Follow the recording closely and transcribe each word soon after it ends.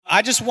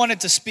I just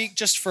wanted to speak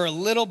just for a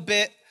little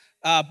bit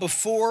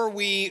before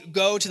we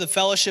go to the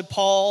fellowship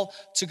hall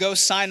to go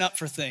sign up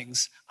for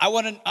things. I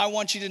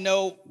want you to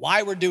know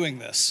why we're doing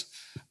this.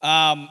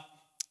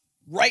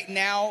 Right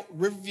now,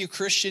 Riverview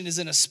Christian is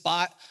in a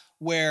spot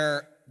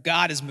where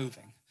God is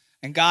moving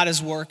and God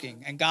is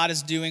working and God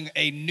is doing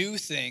a new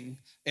thing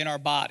in our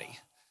body.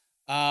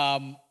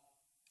 And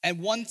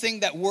one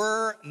thing that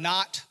we're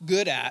not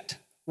good at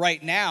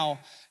right now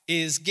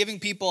is giving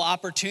people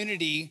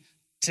opportunity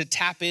to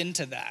tap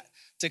into that,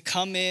 to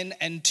come in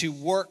and to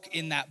work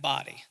in that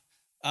body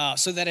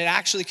so that it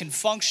actually can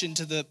function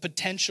to the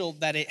potential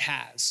that it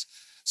has.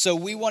 So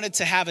we wanted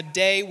to have a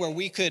day where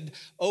we could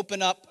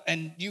open up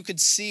and you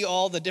could see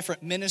all the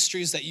different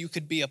ministries that you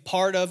could be a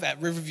part of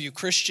at Riverview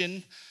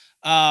Christian.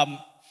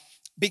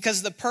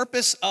 Because the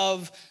purpose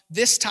of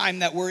this time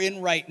that we're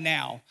in right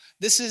now,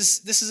 this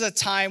is a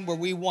time where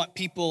we want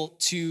people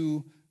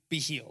to be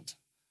healed.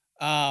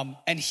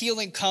 And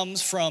healing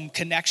comes from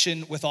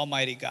connection with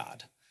Almighty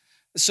God.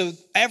 So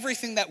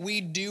everything that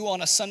we do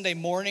on a Sunday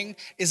morning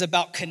is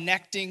about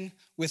connecting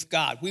with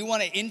God. We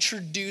want to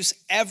introduce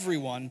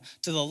everyone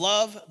to the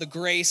love, the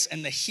grace,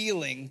 and the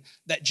healing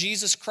that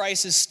Jesus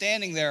Christ is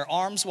standing there,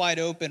 arms wide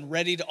open,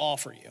 ready to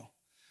offer you.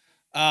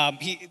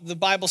 The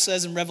Bible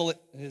says in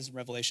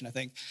Revelation, I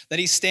think, that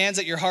he stands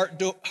at your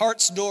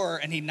heart's door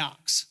and he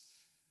knocks.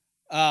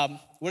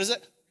 What is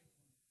it?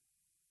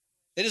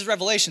 It is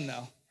Revelation,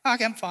 though.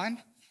 Okay, I'm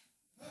fine.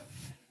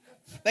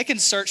 They can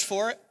search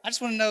for it. I just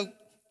want to know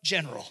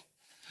general.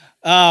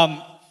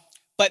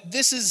 But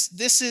this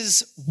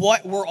is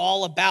what we're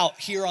all about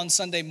here on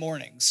Sunday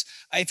mornings.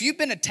 If you've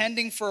been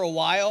attending for a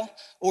while,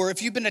 or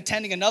if you've been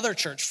attending another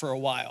church for a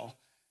while,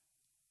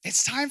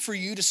 it's time for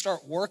you to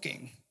start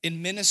working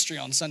in ministry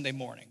on Sunday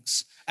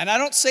mornings. And I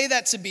don't say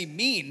that to be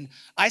mean.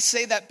 I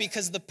say that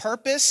because the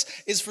purpose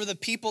is for the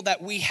people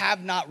that we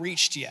have not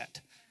reached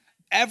yet.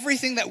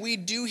 Everything that we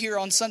do here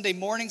on Sunday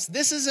mornings,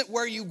 this isn't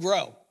where you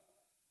grow.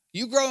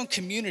 You grow in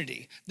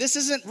community. This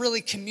isn't really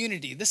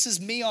community. This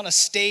is me on a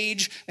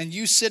stage and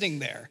you sitting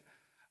there.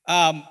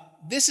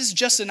 This is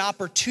just an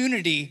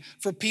opportunity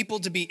for people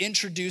to be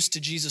introduced to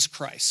Jesus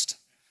Christ.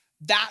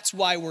 That's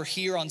why we're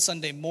here on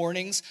Sunday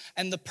mornings.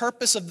 And the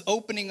purpose of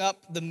opening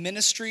up the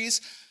ministries,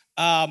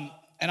 and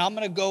I'm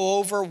going to go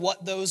over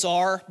what those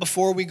are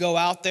before we go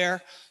out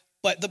there.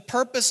 But the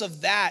purpose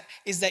of that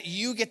is that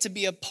you get to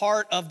be a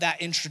part of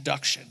that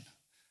introduction.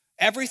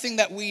 Everything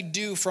that we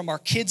do from our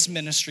kids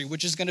ministry,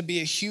 which is going to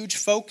be a huge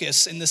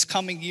focus in this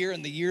coming year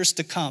and the years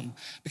to come.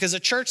 Because a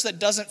church that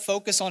doesn't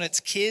focus on its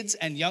kids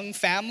and young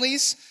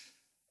families,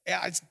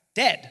 it's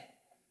dead.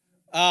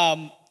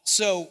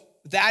 So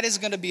that is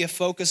going to be a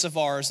focus of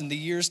ours in the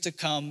years to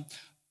come.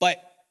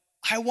 But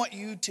I want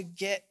you to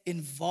get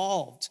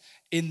involved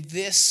in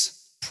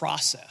this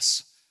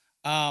process.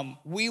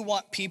 We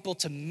want people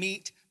to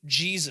meet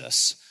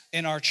Jesus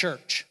in our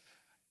church.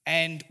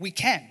 And we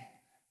can.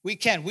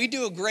 We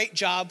do a great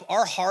job.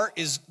 Our heart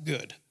is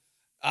good.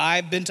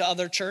 I've been to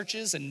other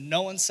churches and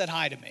no one said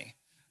hi to me.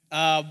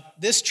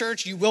 This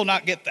church, you will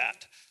not get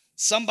that.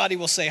 Somebody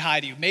will say hi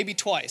to you, maybe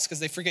twice, because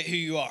they forget who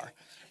you are.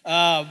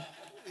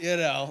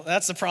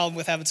 That's the problem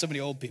with having so many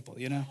old people,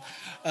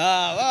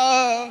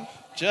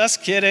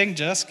 Just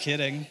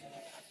kidding.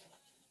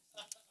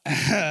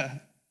 And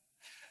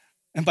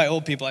by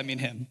old people, I mean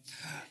him.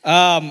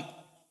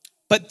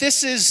 But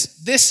this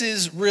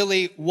is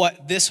really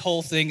what this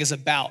whole thing is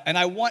about. And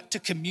I want to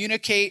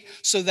communicate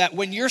so that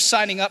when you're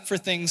signing up for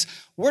things,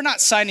 we're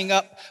not signing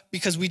up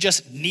because we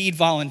just need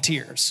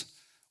volunteers.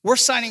 We're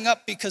signing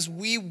up because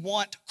we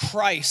want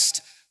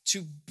Christ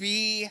to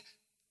be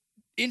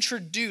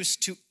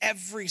introduced to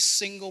every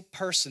single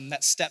person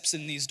that steps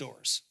in these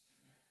doors.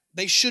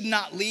 They should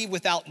not leave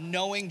without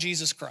knowing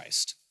Jesus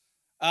Christ.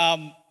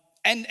 And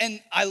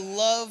I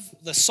love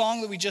the song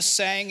that we just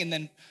sang, and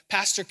then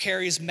Pastor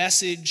Carey's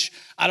message.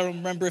 I don't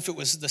remember if it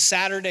was the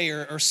Saturday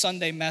or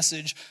Sunday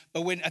message,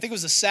 but I think it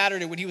was the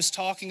Saturday when he was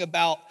talking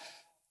about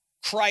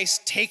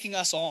Christ taking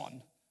us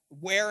on,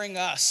 wearing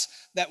us,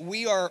 that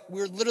we're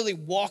literally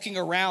walking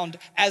around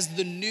as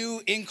the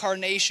new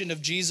incarnation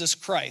of Jesus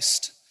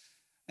Christ.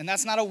 And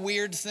that's not a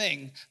weird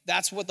thing.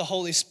 That's what the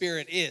Holy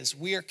Spirit is.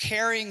 We are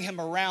carrying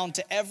him around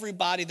to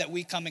everybody that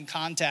we come in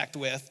contact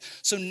with.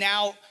 So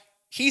now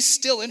he's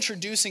still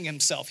introducing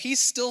himself. He's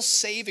still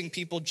saving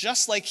people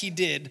just like he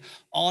did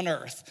on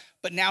earth.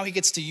 But now he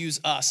gets to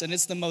use us. And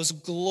it's the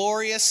most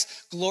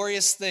glorious,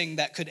 glorious thing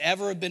that could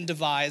ever have been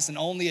devised, and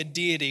only a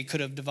deity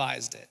could have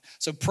devised it.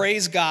 So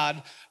praise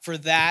God for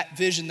that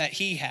vision that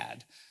he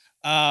had.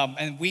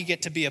 And we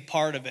get to be a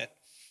part of it.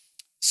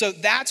 So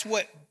that's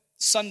what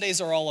Sundays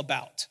are all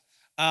about.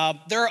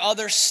 There are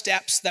other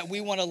steps that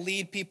we want to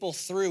lead people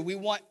through. We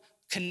want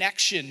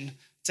connection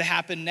to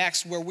happen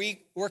next, where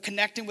we're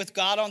connecting with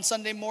God on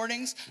Sunday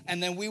mornings,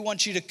 and then we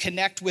want you to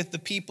connect with the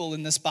people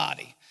in this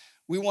body.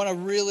 We want to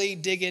really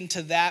dig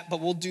into that,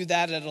 but we'll do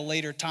that at a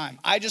later time.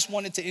 I just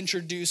wanted to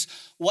introduce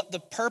what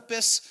the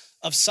purpose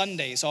of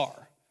Sundays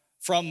are.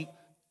 From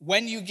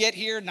when you get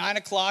here, 9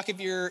 o'clock if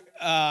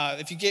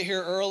you get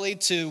here early,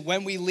 to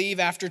when we leave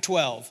after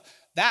 12.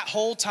 That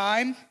whole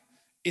time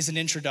is an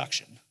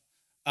introduction.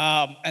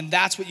 And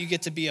that's what you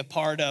get to be a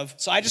part of.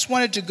 So I just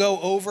wanted to go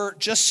over,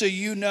 just so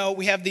you know,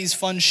 we have these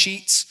fun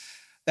sheets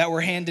that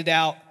were handed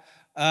out.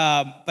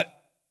 But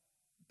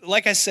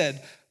like I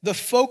said, the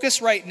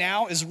focus right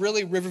now is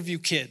really Riverview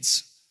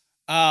kids.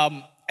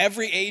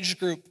 Every age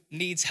group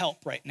needs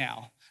help right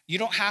now. You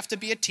don't have to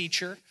be a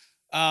teacher.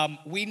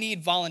 We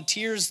need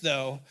volunteers,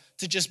 though,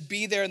 to just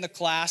be there in the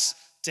class,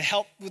 to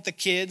help with the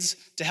kids,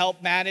 to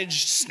help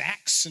manage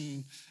snacks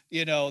and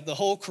the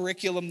whole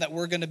curriculum that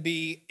we're going to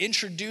be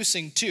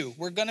introducing to.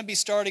 We're going to be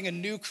starting a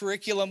new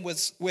curriculum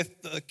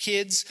with the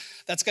kids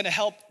that's going to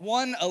help,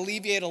 one,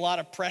 alleviate a lot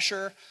of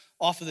pressure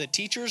off of the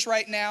teachers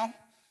right now,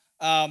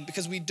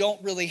 because we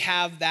don't really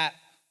have that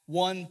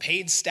one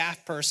paid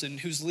staff person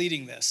who's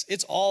leading this.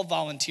 It's all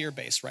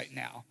volunteer-based right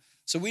now.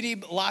 So we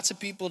need lots of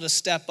people to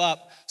step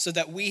up so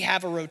that we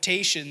have a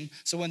rotation,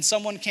 so when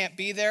someone can't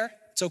be there,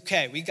 it's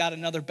okay. We got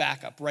another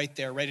backup right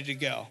there, ready to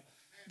go.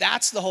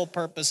 That's the whole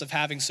purpose of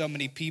having so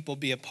many people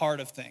be a part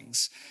of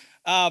things.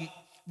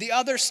 The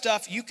other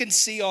stuff you can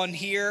see on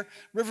here,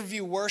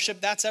 Riverview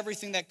Worship, that's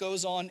everything that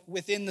goes on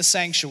within the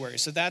sanctuary.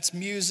 So that's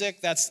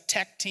music, that's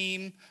tech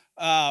team.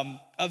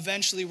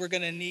 Eventually we're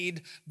gonna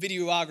need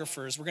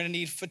videographers, we're gonna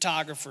need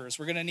photographers,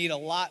 we're gonna need a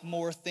lot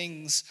more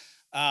things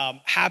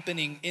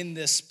happening in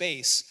this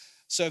space.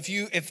 So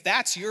if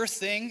that's your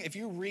thing, if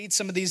you read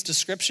some of these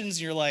descriptions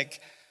and you're like,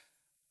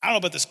 I don't know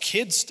about this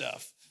kid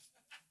stuff,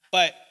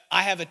 but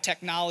I have a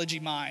technology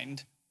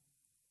mind,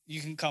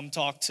 you can come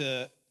talk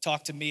to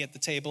me at the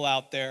table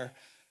out there.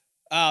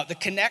 The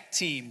Connect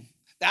team,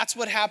 that's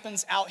what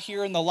happens out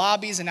here in the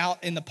lobbies and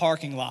out in the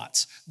parking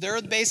lots.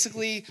 They're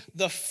basically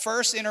the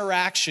first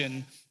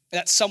interaction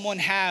that someone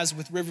has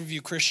with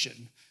Riverview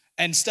Christian.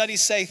 And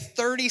studies say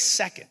 30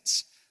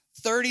 seconds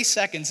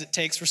it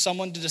takes for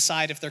someone to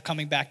decide if they're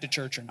coming back to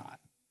church or not.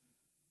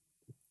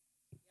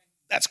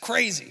 That's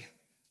crazy.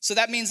 So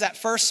that means that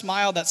first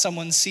smile that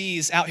someone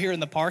sees out here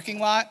in the parking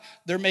lot,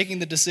 they're making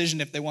the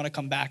decision if they want to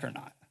come back or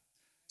not.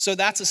 So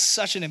that's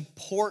such an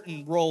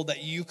important role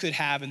that you could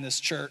have in this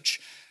church.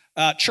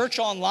 Church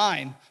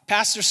online.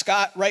 Pastor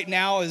Scott right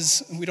now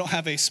we don't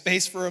have a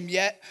space for him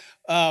yet,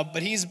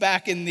 but he's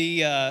back in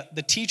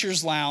the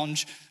teacher's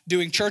lounge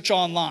doing church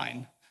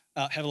online.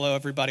 Hello,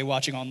 everybody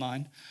watching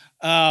online.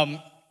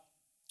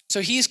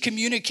 So he's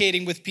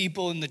communicating with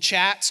people in the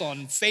chats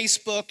on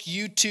Facebook,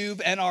 YouTube,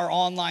 and our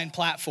online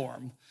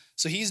platform.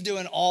 So he's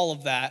doing all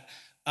of that.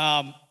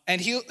 And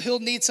he'll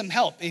need some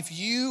help. If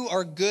you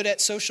are good at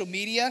social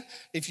media,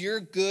 if you're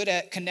good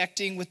at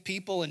connecting with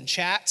people in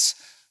chats,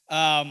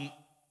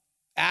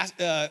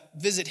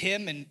 visit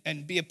him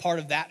and be a part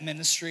of that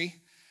ministry.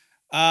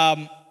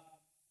 And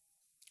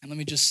let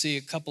me just see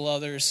a couple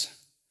others.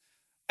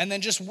 And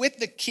then just with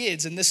the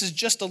kids, and this is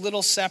just a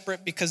little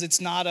separate because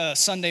it's not a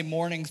Sunday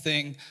morning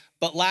thing,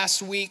 but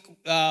last week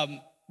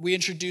we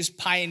introduced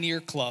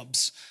Pioneer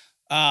Clubs.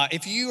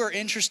 If you are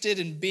interested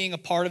in being a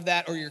part of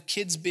that or your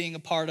kids being a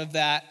part of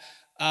that,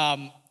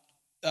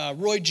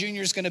 Roy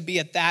Jr. is going to be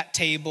at that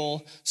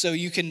table, so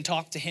you can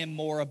talk to him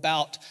more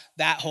about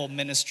that whole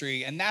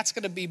ministry. And that's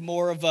going to be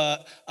more of an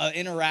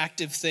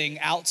interactive thing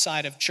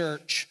outside of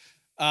church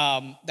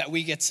that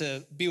we get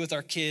to be with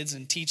our kids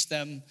and teach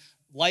them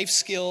life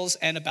skills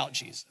and about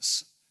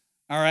Jesus.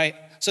 All right?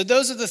 So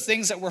those are the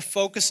things that we're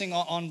focusing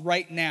on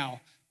right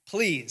now.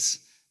 Please,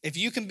 if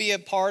you can be a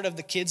part of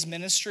the kids'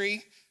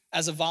 ministry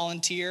as a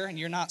volunteer and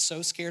you're not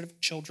so scared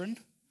of children,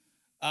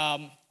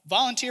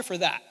 volunteer for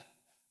that.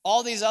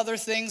 All these other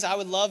things, I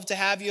would love to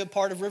have you a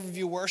part of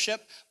Riverview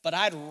Worship, but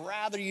I'd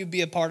rather you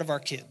be a part of our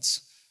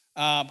kids.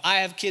 I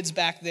have kids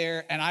back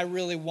there, and I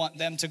really want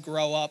them to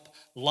grow up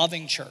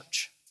loving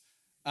church.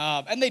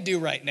 And they do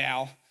right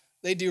now.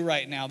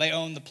 They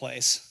own the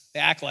place. They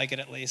act like it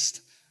at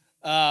least.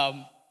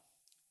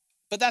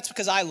 But that's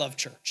because I love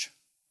church.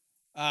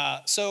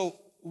 So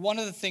one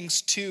of the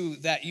things, too,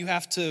 that you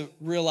have to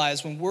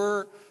realize when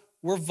we're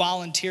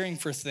volunteering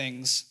for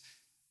things,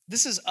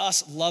 this is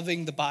us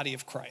loving the body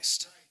of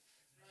Christ.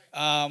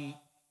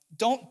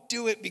 Don't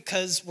do it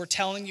because we're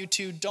telling you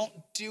to. Don't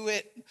do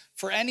it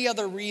for any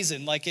other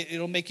reason, like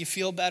it'll make you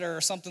feel better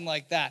or something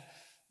like that.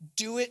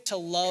 Do it to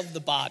love the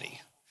body,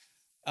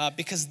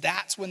 because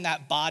that's when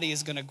that body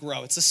is going to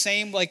grow. It's the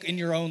same like in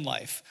your own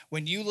life.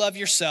 When you love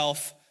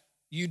yourself,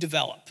 you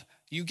develop.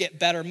 You get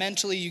better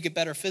mentally, you get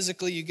better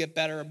physically, you get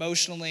better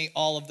emotionally,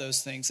 all of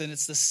those things. And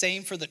it's the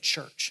same for the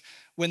church.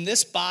 When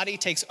this body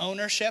takes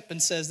ownership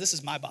and says, this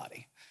is my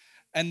body,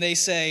 and they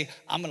say,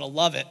 I'm going to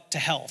love it to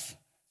health,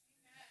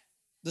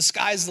 the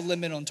sky's the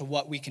limit onto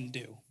what we can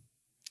do.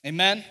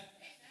 Amen?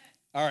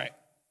 All right.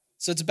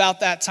 So it's about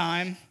that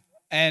time.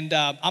 And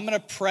I'm going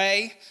to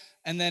pray.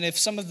 And then if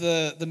some of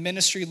the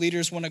ministry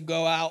leaders want to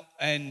go out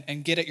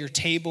and get at your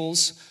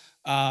tables,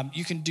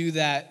 you can do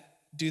that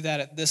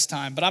at this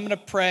time. But I'm going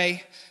to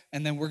pray,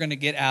 and then we're going to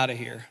get out of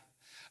here.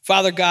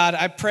 Father God,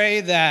 I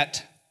pray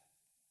that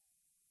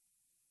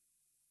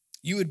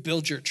you would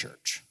build your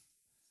church.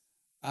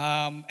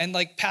 And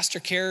like Pastor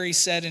Carey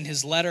said in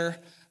his letter,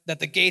 that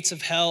the gates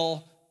of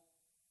hell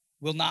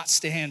will not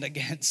stand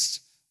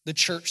against the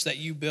church that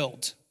you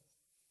build.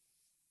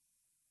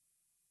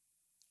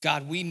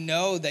 God, we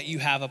know that you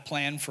have a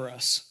plan for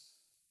us,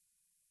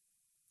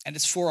 and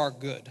it's for our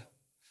good.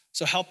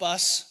 So help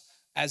us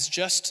as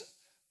just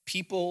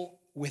people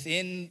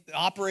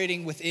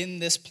operating within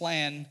this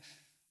plan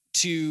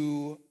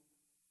to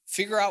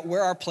figure out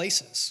where our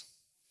place is.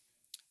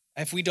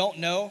 If we don't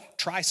know,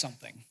 try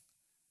something,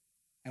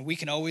 and we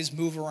can always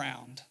move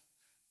around.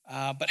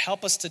 But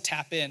help us to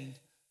tap in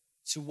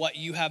to what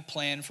you have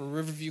planned for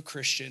Riverview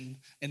Christian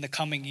in the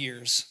coming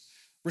years.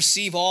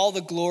 Receive all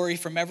the glory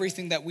from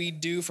everything that we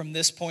do from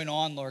this point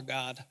on, Lord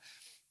God.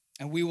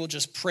 And we will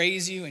just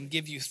praise you and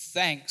give you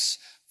thanks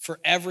for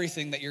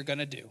everything that you're going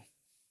to do.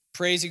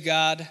 Praise you,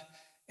 God.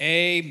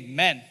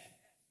 Amen.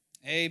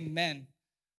 Amen.